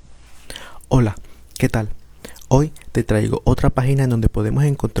Hola, ¿qué tal? Hoy te traigo otra página en donde podemos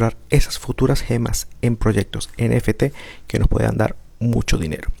encontrar esas futuras gemas en proyectos NFT que nos puedan dar mucho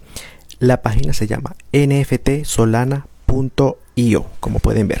dinero. La página se llama nftsolana.io, como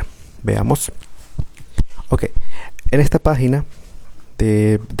pueden ver. Veamos. Ok, en esta página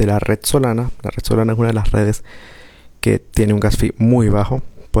de la red Solana es una de las redes que tiene un gas fee muy bajo.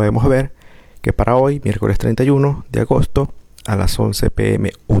 Podemos ver que para hoy, miércoles 31 de agosto, a las 11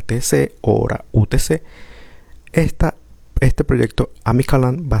 p.m. UTC, hora UTC, este proyecto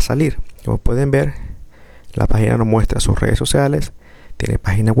Amicaland va a salir. Como pueden ver, la página nos muestra sus redes sociales, tiene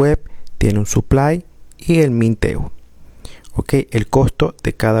página web, tiene un supply y el minteo. Ok, el costo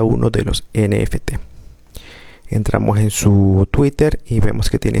de cada uno de los NFT. Entramos en su Twitter y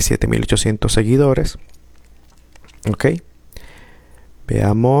vemos que tiene 7800 seguidores. Ok,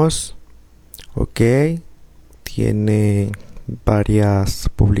 veamos. Ok, tiene varias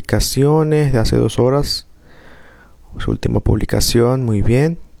publicaciones de hace 2 horas. Su última publicación, muy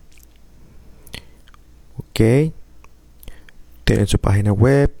bien. Ok, tienen su página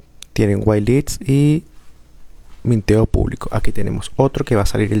web, tienen whitelist y minteo público. Aquí tenemos otro que va a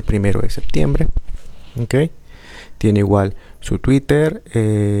salir el 1 de septiembre. Ok, tiene igual su Twitter,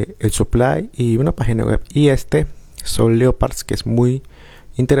 el supply y una página web. Y son leopards, que es muy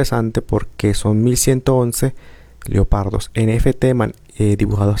interesante porque son 1111 leopardos NFT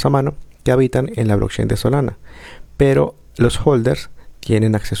dibujados a mano que habitan en la blockchain de Solana, pero los holders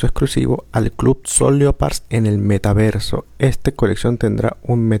tienen acceso exclusivo al club Sol Leopards en el metaverso. Esta colección tendrá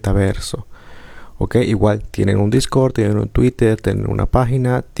un metaverso. Ok, igual tienen un Discord, tienen un Twitter, tienen una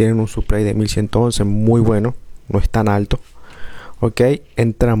página, tienen un supply de 1111 muy bueno, no es tan alto. Ok,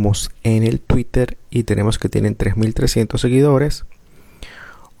 entramos en el Twitter y tenemos que tienen 3300 seguidores.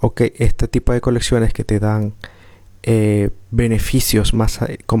 Ok, este tipo de colecciones que te dan beneficios más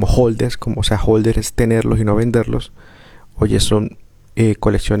como holders, holder es tenerlos y no venderlos. Oye, son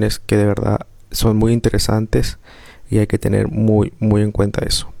colecciones que de verdad son muy interesantes y hay que tener muy en cuenta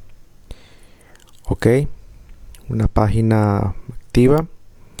eso. Ok, una página activa.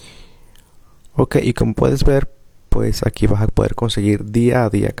 Ok, y como puedes ver, pues aquí vas a poder conseguir día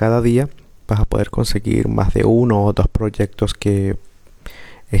a día, cada día vas a poder conseguir más de 1 o 2 proyectos que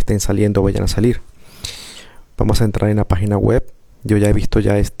estén saliendo o vayan a salir. Vamos a entrar en la página web. Yo ya he visto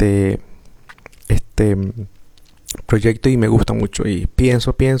este proyecto y me gusta mucho y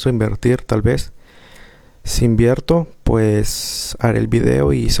pienso invertir. Tal vez si invierto, pues haré el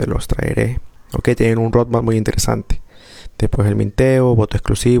video y se los traeré. Ok, tienen un roadmap muy interesante. Después el minteo, voto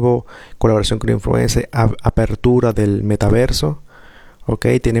exclusivo, colaboración con influencers, apertura del metaverso. Ok,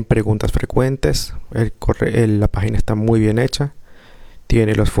 tienen preguntas frecuentes. La página está muy bien hecha.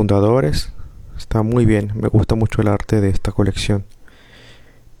 Tiene los fundadores. Está muy bien. Me gusta mucho el arte de esta colección.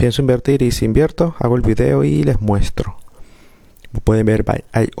 Pienso invertir y si invierto, hago el video y les muestro. Como pueden ver,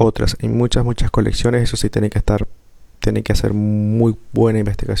 hay otras. Hay muchas colecciones. Eso sí, tienen que hacer muy buena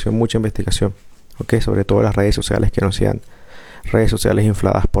investigación, mucha investigación. Ok, sobre todo las redes sociales, que no sean redes sociales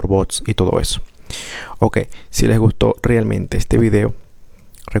infladas por bots y todo eso. Ok, si les gustó realmente este video,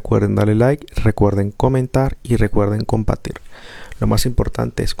 recuerden darle like, recuerden comentar y recuerden compartir. Lo más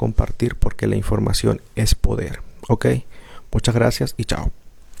importante es compartir porque la información es poder. Ok, muchas gracias y chao.